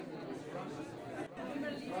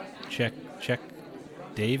Check, check.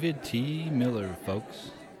 David T. Miller,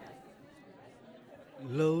 folks.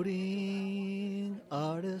 Loading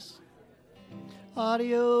artist,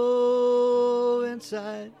 audio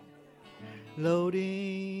inside.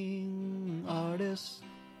 Loading artist,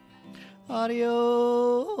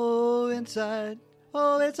 audio inside.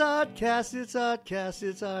 Oh, it's Artcast, it's Artcast,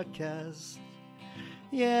 it's Artcast.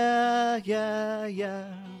 Yeah, yeah,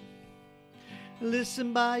 yeah.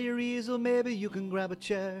 Listen by your easel, maybe you can grab a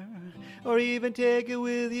chair, or even take it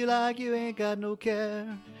with you like you ain't got no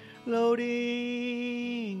care.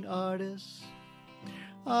 Loading artists,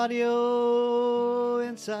 audio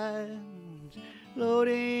inside.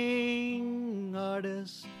 Loading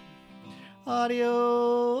artists,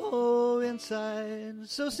 audio inside.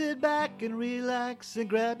 So sit back and relax and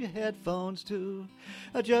grab your headphones too.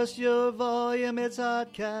 Adjust your volume, it's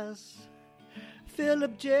Artcast.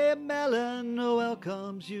 Philip J. Mellon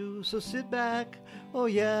welcomes you. So sit back, oh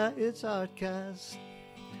yeah, it's Artcast.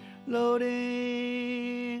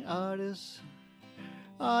 Loading artists,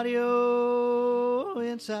 audio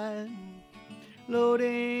inside.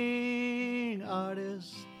 Loading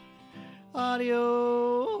artists,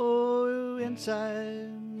 audio inside.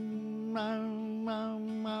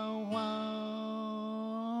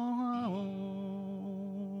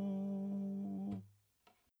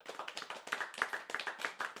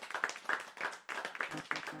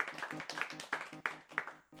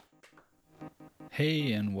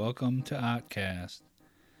 Hey, and welcome to Artcast.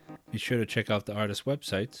 Be sure to check out the artist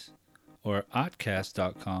websites or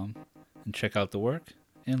artcast.com and check out the work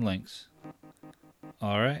and links.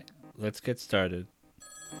 Alright, let's get started.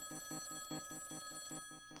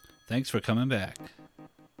 Thanks for coming back.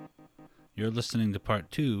 You're listening to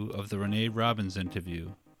part 2 of the Renee Robbins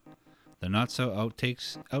interview, the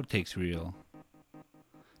not-so-outtakes reel.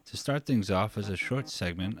 To start things off is a short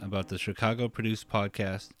segment about the Chicago-produced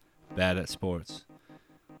podcast Bad at Sports,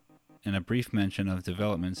 and a brief mention of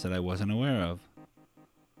developments that I wasn't aware of.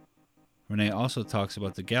 Renee also talks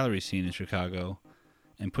about the gallery scene in Chicago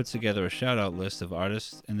and puts together a shout-out list of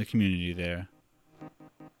artists in the community there.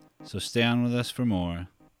 So stay on with us for more.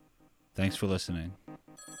 Thanks for listening.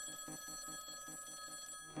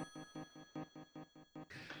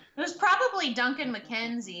 It was probably Duncan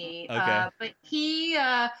McKenzie, Okay. but he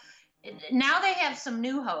now they have some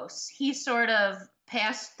new hosts. He sort of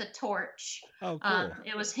passed the torch. Oh, cool.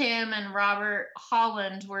 It was him and Robert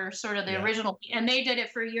Holland were sort of the original, and they did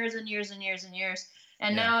it for years and years and years and years.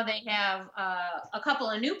 And now they have a couple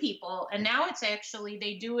of new people, and now it's actually,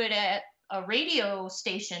 they do it at a radio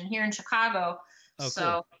station here in Chicago. Oh,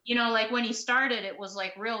 so, cool. like when he started, it was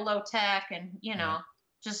like real low tech and,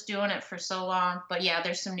 just doing it for so long. But yeah,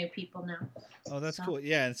 there's some new people now. Oh, that's cool.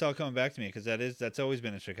 Yeah, and it's all coming back to me because that's always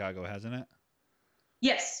been in Chicago, hasn't it?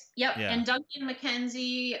 Yes. Yep. Yeah. And Duncan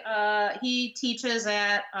McKenzie, he teaches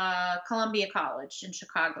at Columbia College in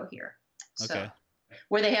Chicago here. Okay. So,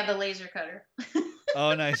 where they have the laser cutter.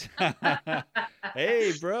 Oh, nice.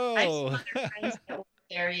 Hey, bro. I have some other friends that work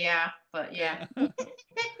there, yeah. But yeah.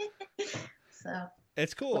 So.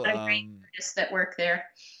 It's cool. A lot of great artists that work there.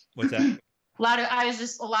 What's that? a lot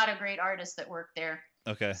of great artists that work there.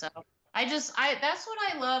 Okay. So that's what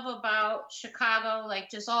I love about Chicago, like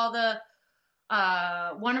just all the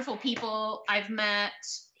wonderful people I've met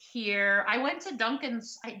here. I went to Duncan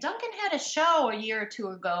had a show a year or two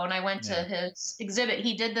ago, and I went to his exhibit.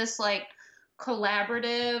 He did this like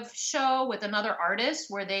collaborative show with another artist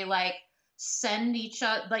where they like send each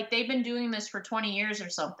other, like they've been doing this for 20 years or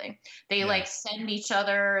something. They like send each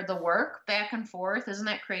other the work back and forth. Isn't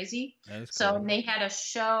that crazy? That is so cool. They had a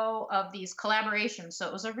show of these collaborations. So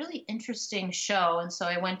it was a really interesting show. And so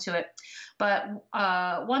I went to it. But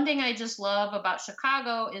one thing I just love about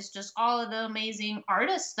Chicago is just all of the amazing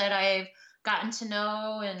artists that I've gotten to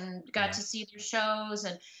know and got to see their shows.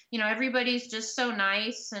 And, everybody's just so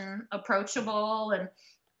nice and approachable. And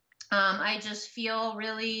I just feel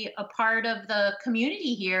really a part of the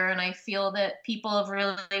community here. And I feel that people have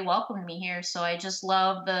really welcomed me here. So I just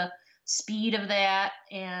love the speed of that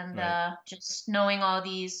and just knowing all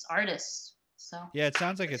these artists. So yeah, it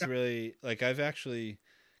sounds like it's really, like, I've actually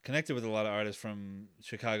connected with a lot of artists from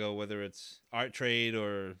Chicago, whether it's Art Trade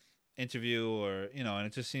or Interview or, and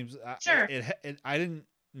it just seems sure. I didn't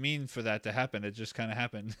mean for that to happen. It just kind of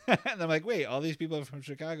happened. And I'm like, wait, all these people are from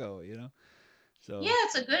Chicago, So yeah,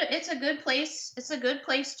 it's a good place. It's a good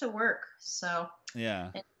place to work. So yeah.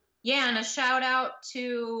 Yeah, and a shout out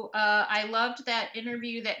to I loved that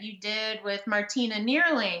interview that you did with Martina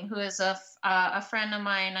Neerling, who is a friend of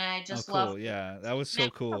mine. I just love. Yeah, that was so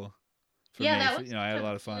cool. That was I had a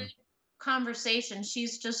lot of fun. Conversation.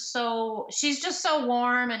 She's just so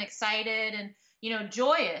warm and excited, and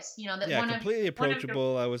joyous, that Yeah, one of completely your,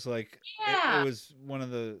 approachable. I was like, it yeah, was one of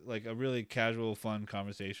the, like, a really casual, fun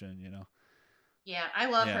conversation, yeah, I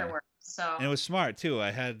love her Yeah. work. So, And it was smart too.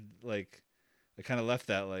 I kind of left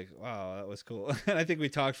that like, wow, that was cool. And I think we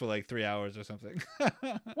talked for like 3 hours or something.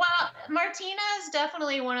 well, Martina is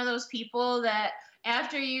definitely one of those people that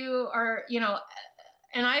after you are,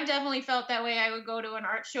 and I definitely felt that way. I would go to an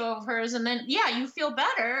art show of hers, and then, yeah, you feel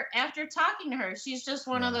better after talking to her. She's just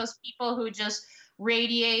one of Yeah. those people who just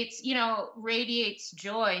radiates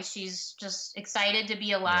joy. She's just excited to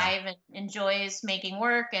be alive and enjoys making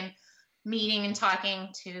work and meeting and talking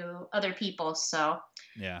to other people. So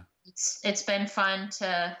Yeah. it's been fun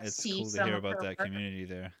to It's see cool to some hear of about her that work. community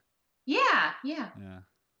there. Yeah, yeah.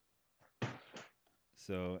 Yeah.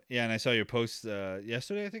 So, yeah, and I saw your post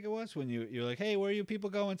yesterday, I think it was, when you're like, hey, where are you people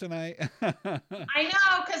going tonight? I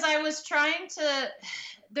know, because I was trying to.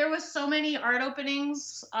 There was so many art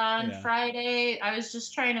openings on Yeah. Friday. I was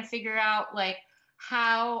just trying to figure out like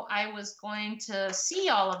how I was going to see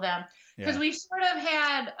all of them because Yeah. we sort of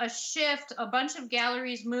had a shift. A bunch of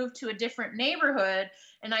galleries moved to a different neighborhood,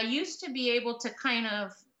 and I used to be able to kind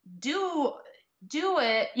of do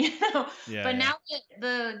it, Yeah. but Yeah. now that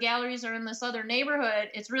the galleries are in this other neighborhood,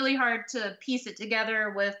 it's really hard to piece it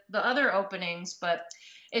together with the other openings. But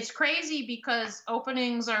it's crazy because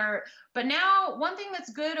openings are, but now one thing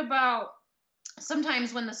that's good about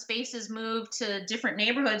sometimes when the spaces move to different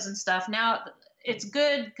neighborhoods and stuff, now it's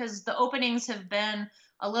good because the openings have been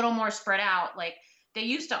a little more spread out. Like they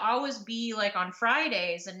used to always be like on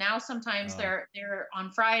Fridays, and now sometimes Oh, they're on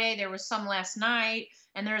Friday. There was some last night,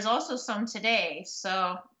 and there's also some today.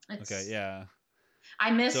 So okay. it's Yeah. I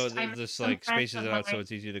So missed I there's missed just some like friends spaces of it out so mine.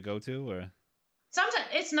 it's easy to go to, or? Sometimes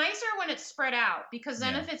it's nicer when it's spread out because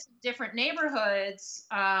then Yeah. if it's different neighborhoods,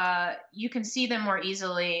 you can see them more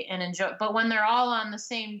easily and enjoy. But when they're all on the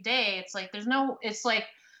same day, it's like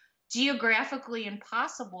geographically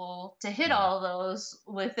impossible to hit Yeah. all those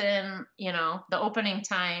within, the opening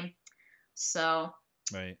time. So,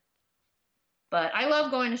 Right. but I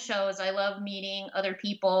love going to shows. I love meeting other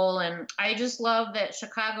people. And I just love that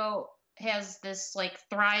Chicago has this like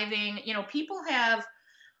thriving, people have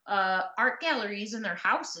art galleries in their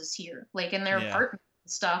houses here, like in their Yeah. apartments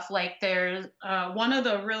and stuff. Like there's one of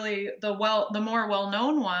the more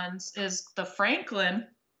well-known ones is the Franklin,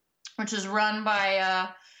 which is run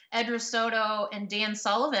by Ed Risotto and Dan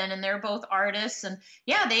Sullivan, and they're both artists. And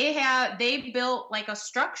yeah, they built like a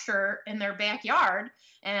structure in their backyard,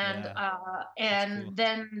 and Yeah. That's cool.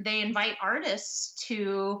 then they invite artists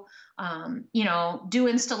to do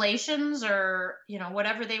installations or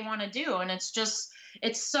whatever they want to do, and it's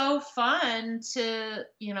so fun to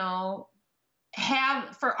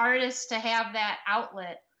have for artists to have that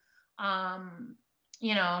outlet, um,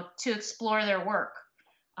 to explore their work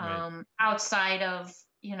Right. outside of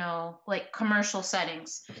like commercial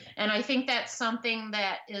settings. And I think that's something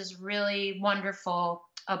that is really wonderful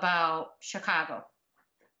about Chicago.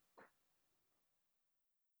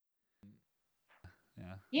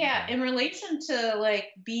 Yeah. Yeah, Yeah. in relation to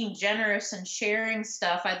like being generous and sharing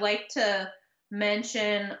stuff, I'd like to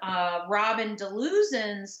mention Robin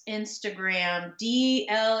DeLuzen's Instagram,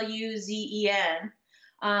 DLUZEN.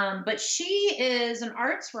 But she is an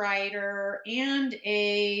arts writer and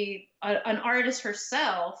an artist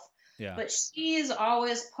herself. Yeah. But she's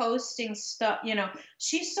always posting stuff.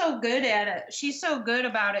 She's so good at it. She's so good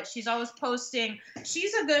about it. She's always posting.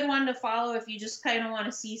 She's a good one to follow if you just kind of want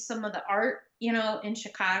to see some of the art, in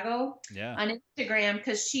Chicago Yeah. on Instagram,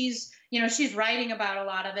 because she's writing about a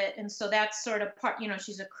lot of it, and so that's sort of part.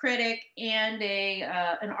 She's a critic and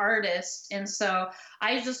an artist, and so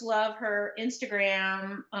I just love her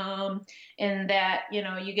Instagram, and that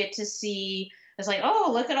you get to see. It's like,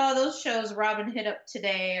 oh, look at all those shows Robin hit up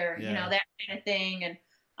today, or Yeah. that kind of thing, and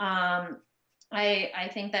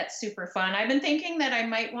I think that's super fun. I've been thinking that I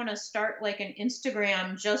might want to start like an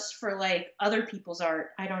Instagram just for like other people's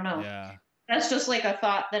art. I don't know. Yeah. That's just like a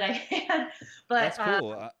thought that I had, but That's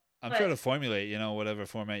cool. I'm sure but to formulate, whatever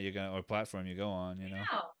format you're gonna or platform you go on.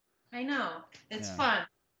 I know it's Yeah. fun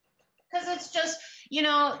because it's just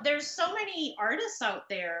there's so many artists out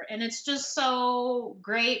there, and it's just so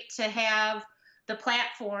great to have the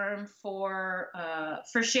platform for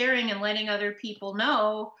sharing and letting other people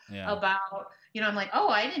know Yeah. about. I'm like, oh,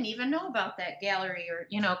 I didn't even know about that gallery, or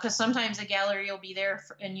because sometimes a gallery will be there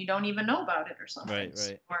and you don't even know about it or something. Right.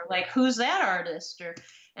 Right. Or like, who's that artist?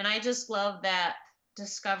 And I just love that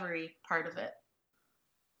discovery part of it.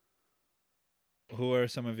 Who are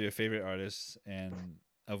some of your favorite artists, and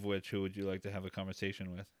of which who would you like to have a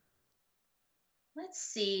conversation with? Let's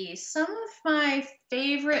see. Some of my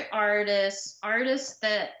favorite artists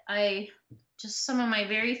that I just some of my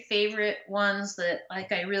very favorite ones that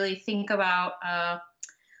like I really think about.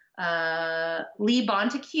 Lee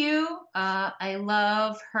Bonteque. I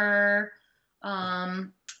love her.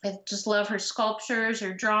 I just love her sculptures,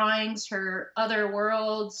 her drawings, her other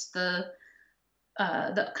worlds, the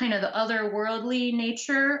kind of the otherworldly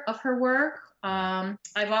nature of her work.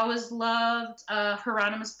 I've always loved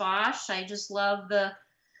Hieronymus Bosch. I just love the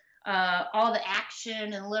all the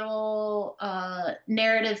action and little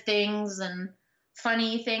narrative things and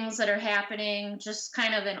funny things that are happening, just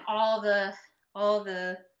kind of in all the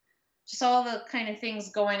just all the kind of things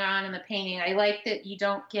going on in the painting. I like that you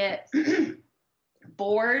don't get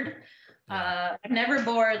bored. I'm never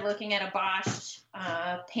bored looking at a Bosch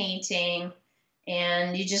painting,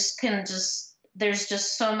 and you just can there's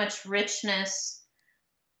just so much richness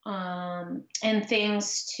and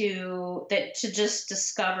things to just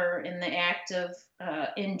discover in the act of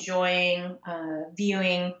enjoying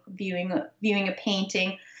viewing a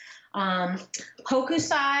painting.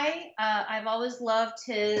 Hokusai, I've always loved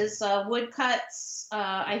his woodcuts.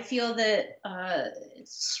 I feel that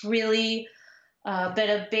it's really been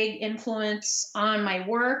a big influence on my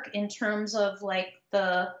work in terms of like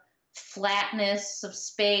the flatness of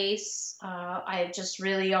space. I've just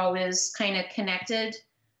really always kind of connected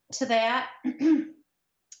to that.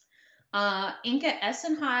 Inka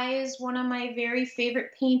Essenhai is one of my very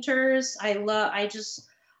favorite painters. I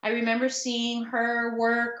remember seeing her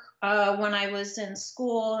work when I was in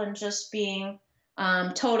school and just being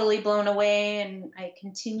totally blown away, and I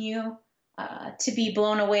continue to be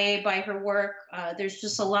blown away by her work. There's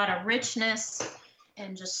just a lot of richness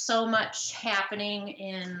and just so much happening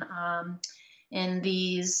in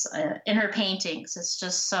these in her paintings. It's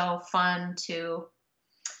just so fun to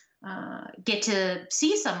get to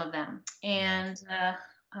see some of them, and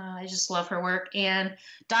I just love her work. And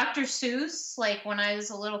Dr. Seuss, like when I was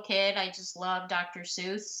a little kid, I just loved Dr.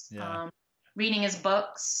 Seuss, reading his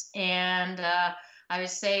books. And I would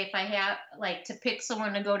say if I had like to pick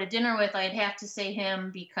someone to go to dinner with, I'd have to say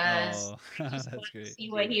him, because that's great. To see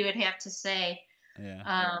what he would have to say.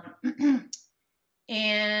 Yeah.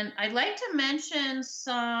 And I'd like to mention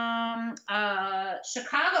some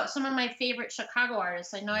Chicago, some of my favorite Chicago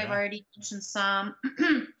artists. I know I've already mentioned some.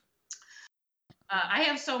 I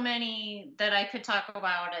have so many that I could talk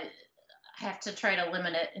about. I have to try to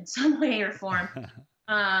limit it in some way or form.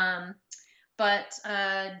 But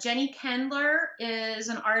Jenny Kendler is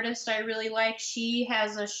an artist I really like. She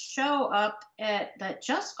has a show up that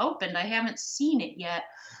just opened. I haven't seen it yet,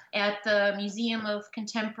 at the Museum of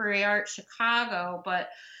Contemporary Art, Chicago. But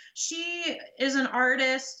she is an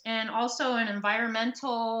artist and also an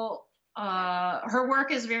environmental, her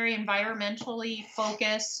work is very environmentally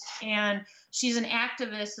focused, and she's an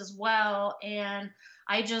activist as well. And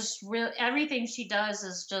I just everything she does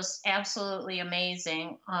is just absolutely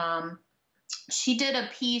amazing. She did a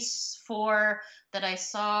piece that I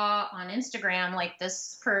saw on Instagram, like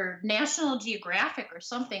this for National Geographic or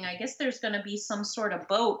something. I guess there's going to be some sort of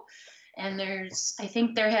boat, and I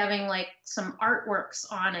think they're having like some artworks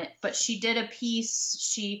on it. But she did a piece.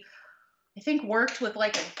 She, I think, worked with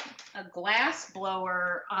like a glass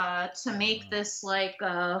blower to make this like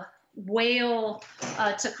whale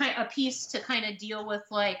a piece to kind of deal with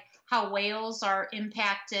like how whales are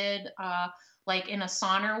impacted, like in a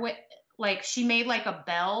sonar way. Like she made like a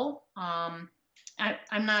bell. I'm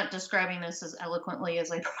not describing this as eloquently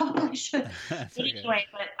as I probably should. Anyway,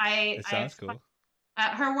 but it sounds cool.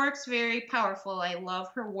 Her work's very powerful. I love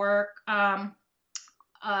her work.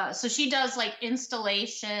 So she does like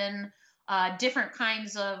installation, different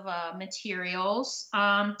kinds of materials.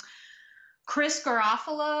 Chris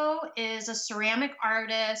Garofalo is a ceramic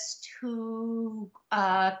artist who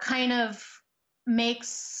kind of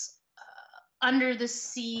makes under the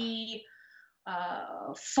sea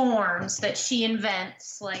forms that she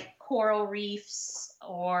invents, like coral reefs,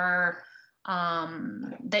 or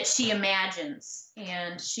that she imagines.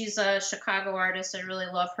 And she's a Chicago artist. I really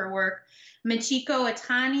love her work. Michiko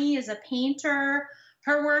Itani is a painter.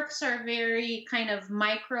 Her works are very kind of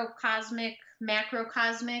microcosmic,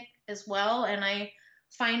 macrocosmic as well. And I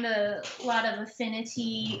find a lot of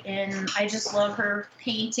affinity, and I just love her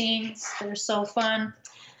paintings. They're so fun.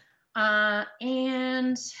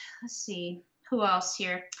 And let's see, who else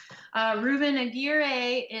here? Ruben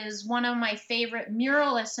Aguirre is one of my favorite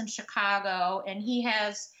muralists in Chicago, and he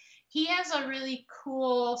has a really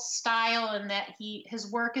cool style in that his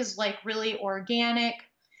work is like really organic,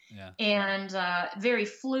 and very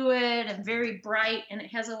fluid and very bright, and it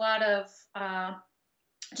has a lot of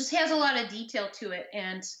detail to it.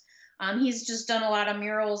 And he's just done a lot of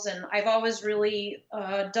murals, and I've always really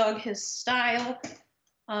dug his style.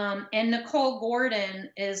 And Nicole Gordon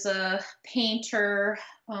is a painter,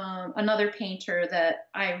 another painter that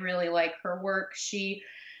I really like her work. She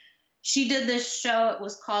did this show. It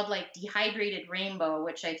was called like Dehydrated Rainbow,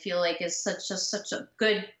 which I feel like is such a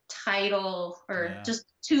good title, or just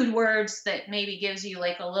 2 words that maybe gives you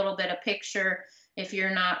like a little bit of picture if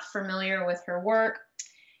you're not familiar with her work.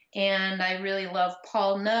 And I really love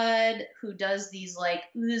Paul Nudd, who does these like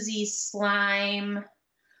oozy slime,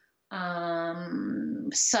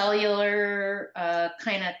 cellular,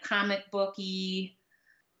 kind of comic booky,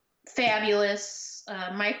 fabulous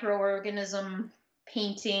microorganism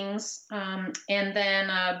paintings. And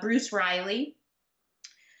then Bruce Riley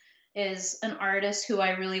is an artist who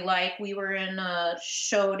I really like. We were in a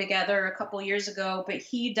show together a couple years ago, but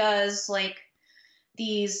he does like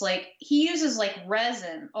these, like, he uses like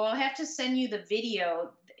resin. Oh, I'll have to send you the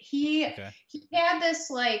video. He had this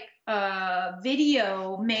like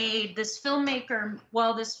video made. This filmmaker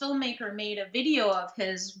made a video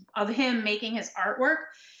of him making his artwork,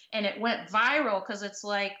 and it went viral because it's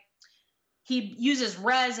like he uses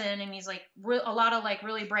resin, and he's like a lot of like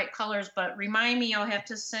really bright colors. But remind me, I'll have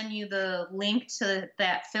to send you the link to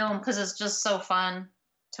that film because it's just so fun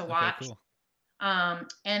to watch. Cool.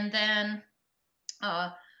 And then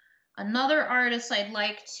another artist I'd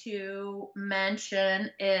like to mention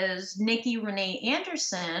is Nikki Renee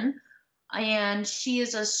Anderson, and she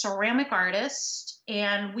is a ceramic artist,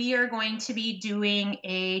 and we are going to be doing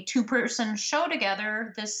a 2-person show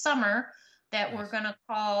together this summer that we're going to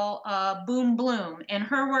call Boom Bloom. And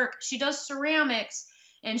her work, she does ceramics,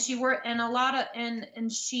 and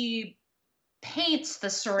and she paints the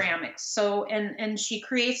ceramics. So and she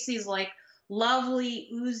creates these like lovely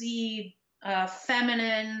oozy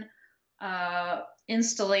feminine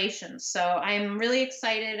installations. So I'm really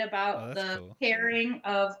excited about the pairing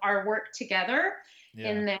of our work together.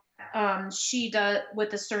 In that she does with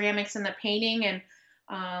the ceramics and the painting. And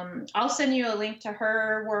I'll send you a link to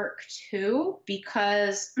her work too,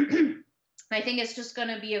 because I think it's just going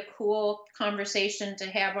to be a cool conversation to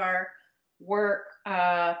have our work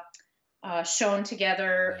shown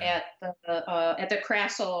together at the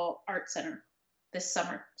Crassel Art Center this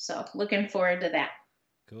summer. So looking forward to that.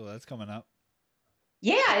 Cool. That's coming up.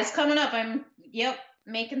 Yeah, it's coming up. I'm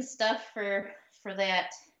making stuff for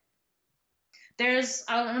that.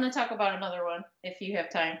 I'm going to talk about another one if you have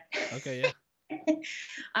time. Okay, yeah.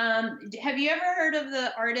 Have you ever heard of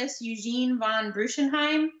the artist Eugene von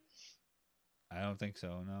Bruchenheim? I don't think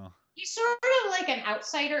so, no. He's sort of like an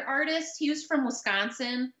outsider artist. He was from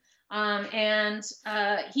Wisconsin, and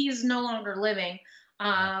he's no longer living.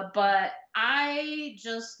 But I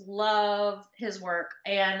just love his work.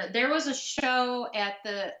 And there was a show at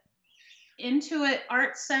the Intuit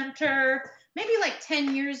Art Center maybe like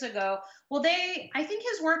 10 years ago. Well, I think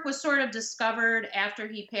his work was sort of discovered after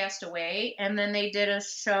he passed away, and then they did a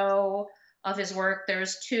show of his work.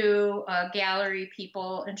 There's 2 gallery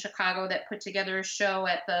people in Chicago that put together a show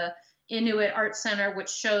at the Inuit Art Center, which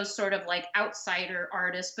shows sort of like outsider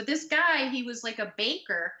artists. But this guy, he was like a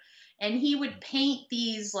baker, and he would paint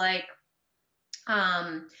these like,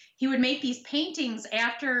 he would make these paintings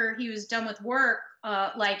after he was done with work,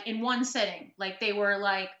 like in one sitting. Like they were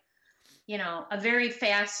like, a very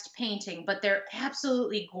fast painting, but they're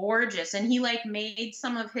absolutely gorgeous. And he like made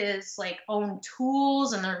some of his like own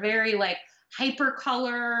tools, and they're very like hyper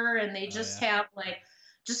color, and they just have like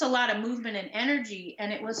just a lot of movement and energy.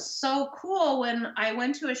 And it was so cool when I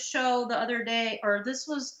went to a show the other day, or this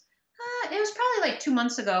was, it was probably like 2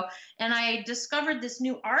 months ago, and I discovered this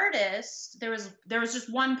new artist. There was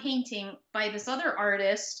just one painting by this other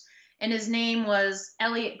artist, and his name was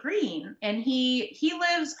Elliot Green. And he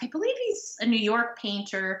lives, I believe he's a New York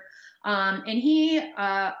painter, and he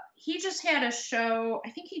just had a show. I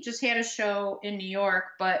think he just had a show in New York.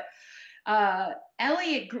 But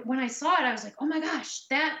Elliot, when I saw it, I was like, oh my gosh,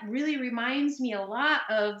 that really reminds me a lot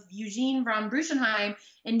of Eugene von Bruchenheim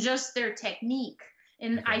and just their technique.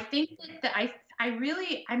 And I think that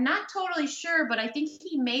I'm not totally sure, but I think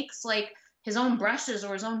he makes like his own brushes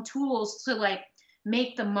or his own tools to like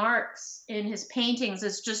make the marks in his paintings.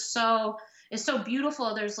 It's so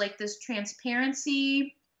beautiful. There's like this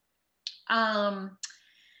transparency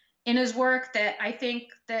in his work that I think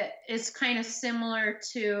that is kind of similar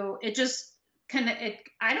to it. Just kind of,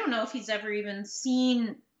 I don't know if he's ever even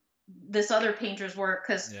seen this other painter's work,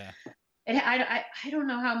 because I don't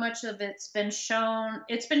know how much of it's been shown.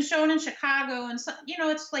 It's been shown in Chicago, and so,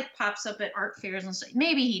 it's like pops up at art fairs and stuff.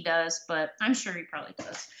 Maybe he does, but I'm sure he probably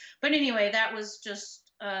does. But anyway, that was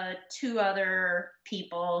just 2 other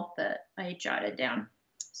people that I jotted down.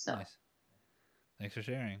 So, nice. Thanks for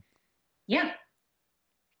sharing. Yeah.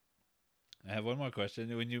 I have one more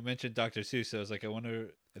question. When you mentioned Dr. Seuss, I was like, I wonder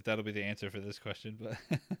if that'll be the answer for this question.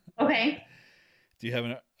 But Okay. do you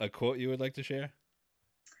have a quote you would like to share?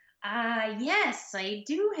 Yes, I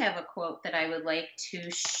do have a quote that I would like to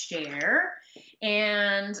share.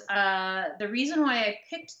 And the reason why I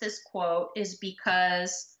picked this quote is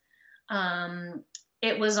because um,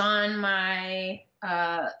 it was on my.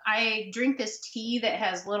 I drink this tea that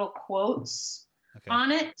has little quotes Okay.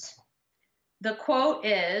 on it. The quote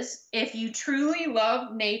is, "If you truly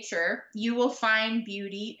love nature, you will find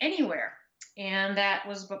beauty anywhere." And that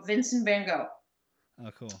was Vincent van Gogh.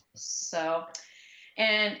 Oh, cool. So,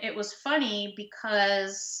 and it was funny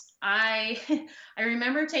because I I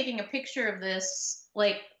remember taking a picture of this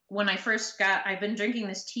like when I first got I've been drinking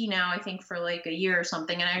this tea now I think for like a year or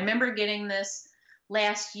something, and I remember getting this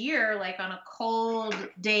last year like on a cold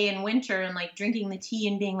day in winter and like drinking the tea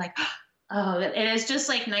and being like, oh, and it's just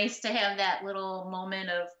like nice to have that little moment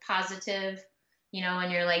of positive,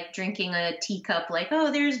 and you're like drinking a teacup like, oh,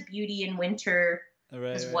 there's beauty in winter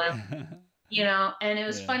Right, as well. right. And it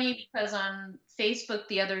was Yeah. funny because on Facebook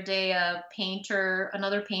the other day,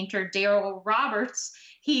 another painter, Daryl Roberts,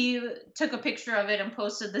 he took a picture of it and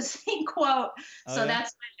posted the same quote. Oh, So yeah?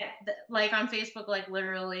 that's like on Facebook, like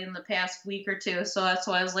literally in the past week or two. So that's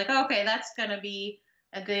why I was like, okay, that's going to be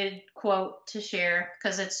a good quote to share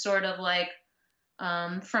because it's sort of like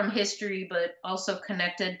from history, but also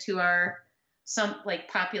connected to some like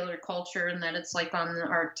popular culture, and that it's like on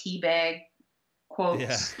our tea bag Yeah.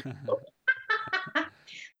 quotes.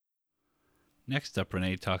 Next up,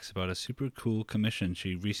 Renee talks about a super cool commission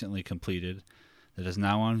she recently completed that is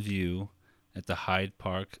now on view at the Hyde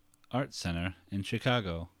Park Art Center in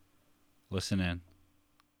Chicago. Listen in.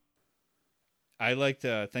 I liked,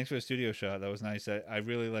 thanks for the studio shot. That was nice. I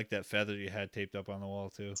really liked that feather you had taped up on the wall,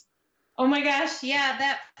 too. Oh my gosh, yeah,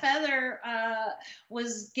 that feather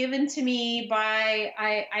was given to me by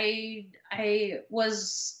I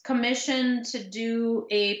was commissioned to do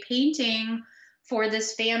a painting for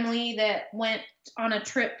this family that went on a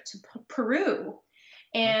trip to Peru.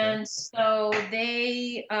 Okay. And so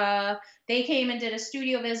they came and did a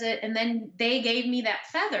studio visit, and then they gave me that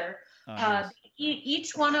feather. Oh, nice.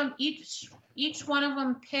 Each one of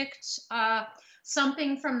them picked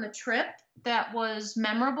something from the trip that was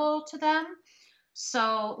memorable to them.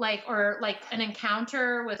 So or like an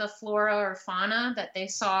encounter with a flora or fauna that they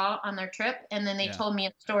saw on their trip, and then they Yeah. told me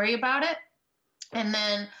a story about it, and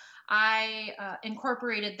then I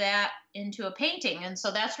incorporated that into a painting, and so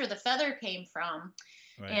that's where the feather came from.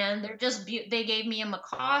 Right. And they gave me a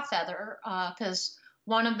macaw feather because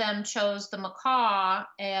one of them chose the macaw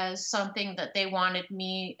as something that they wanted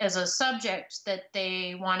me as a subject that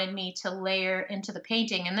they wanted me to layer into the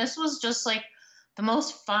painting, and this was just like the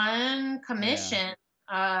most fun commission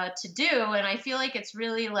to do, and I feel like it's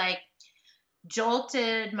really like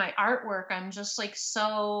jolted my artwork. I'm just like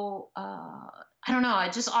so I don't know,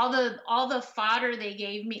 just all the fodder they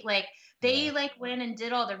gave me, like they like went and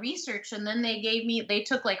did all the research, and then they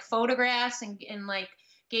took like photographs and like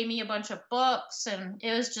gave me a bunch of books, and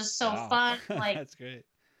it was just so fun. Like That's great.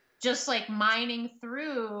 just like mining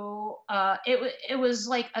through it was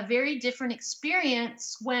like a very different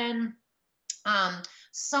experience when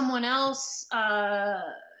someone else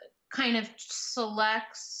kind of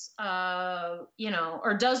selects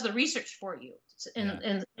or does the research for you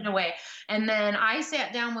in a way, and then I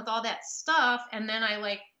sat down with all that stuff, and then I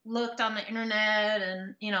like looked on the internet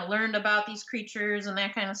and learned about these creatures and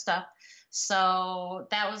that kind of stuff. So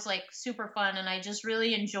that was like super fun, and I just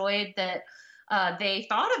really enjoyed that they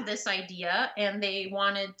thought of this idea and they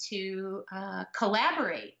wanted to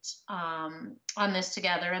collaborate on this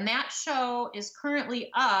together. And that show is currently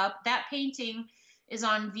up. That painting is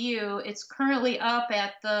on view. It's currently up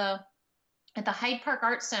at the Hyde Park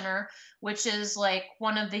Art Center, which is like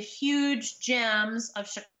one of the huge gems of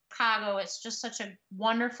Chicago. It's just such a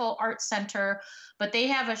wonderful art center. But they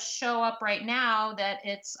have a show up right now that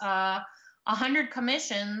it's 100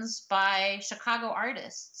 commissions by Chicago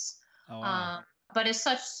artists. Oh, wow. But it's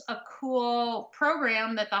such a cool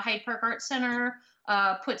program that the Hyde Park Art Center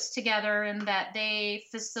puts together, and that they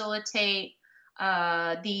facilitate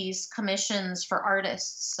these commissions for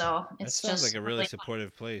artists. So That it's sounds just like a really fun.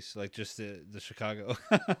 supportive place, like just the Chicago.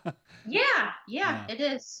 Yeah, it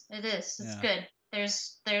is. It's Yeah. good.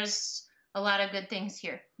 There's a lot of good things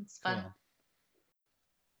here. It's fun. Cool.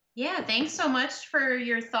 Yeah, thanks so much for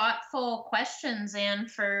your thoughtful questions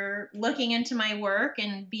and for looking into my work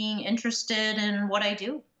and being interested in what I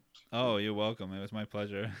do. Oh, you're welcome. It was my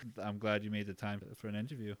pleasure. I'm glad you made the time for an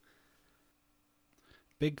interview.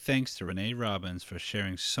 Big thanks to Renee Robbins for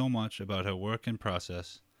sharing so much about her work and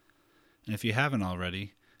process. And if you haven't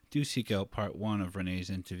already, do seek out part 1 of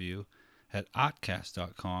Renee's interview at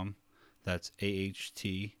ahtcast.com. That's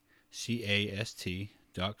AHTCAST.com,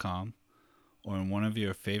 or on one of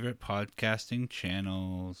your favorite podcasting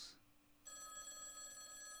channels.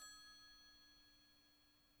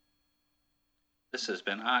 This has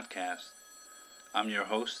been Oddcast. I'm your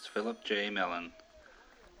host, Philip J. Mellon.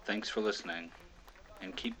 Thanks for listening,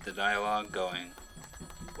 and keep the dialogue going.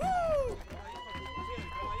 Woo!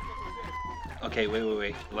 Okay,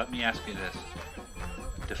 wait. Let me ask you this.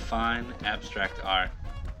 Define abstract art.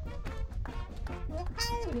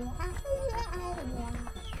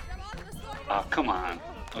 Oh, come on.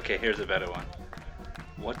 Okay, here's a better one.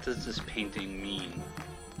 What does this painting mean?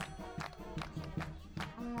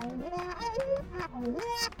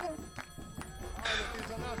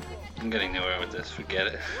 I'm getting nowhere with this. Forget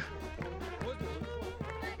it.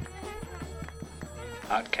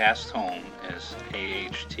 Oddcast home is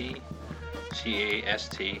AHTCAST.com.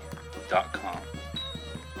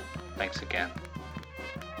 Thanks again.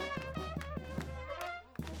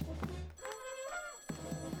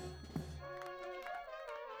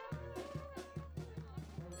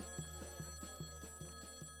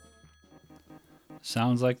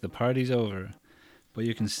 Sounds like the party's over, but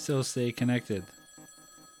you can still stay connected.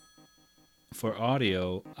 For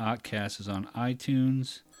audio, Oddcast is on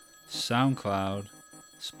iTunes, SoundCloud,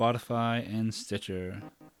 Spotify, and Stitcher.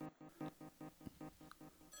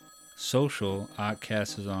 Social,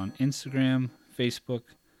 Oddcast is on Instagram, Facebook,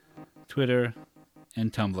 Twitter,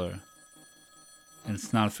 and Tumblr. And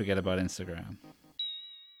let's not forget about Instagram.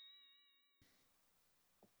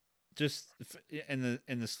 Just in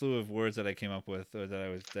the slew of words that I came up with, or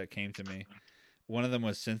that came to me, one of them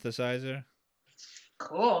was synthesizer.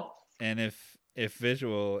 Cool. And if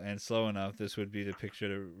visual and slow enough, this would be the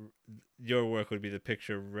picture. Your work would be the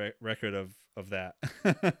picture record of that.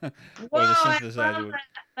 Whoa, or the synthesizer. I love that.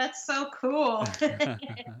 That's so cool.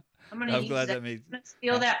 I'm glad that made.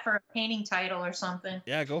 Steal that for a painting title or something.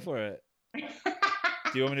 Yeah, go for it. Do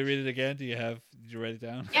you want me to read it again? Did you write it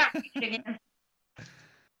down? Yeah, read it again.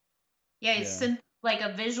 Yeah, like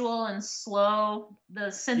a visual and slow. The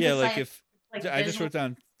synthesizer. Yeah, I just wrote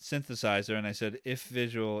down synthesizer, and I said if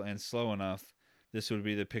visual and slow enough, this would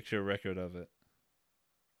be the picture record of it.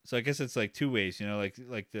 So I guess it's like two ways, like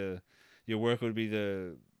your work would be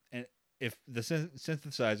and if the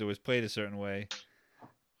synthesizer was played a certain way,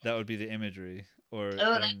 that would be the imagery,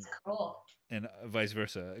 that's cool, and vice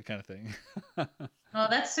versa, kind of thing. Oh,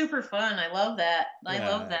 that's super fun. I love that. I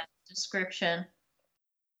love that description.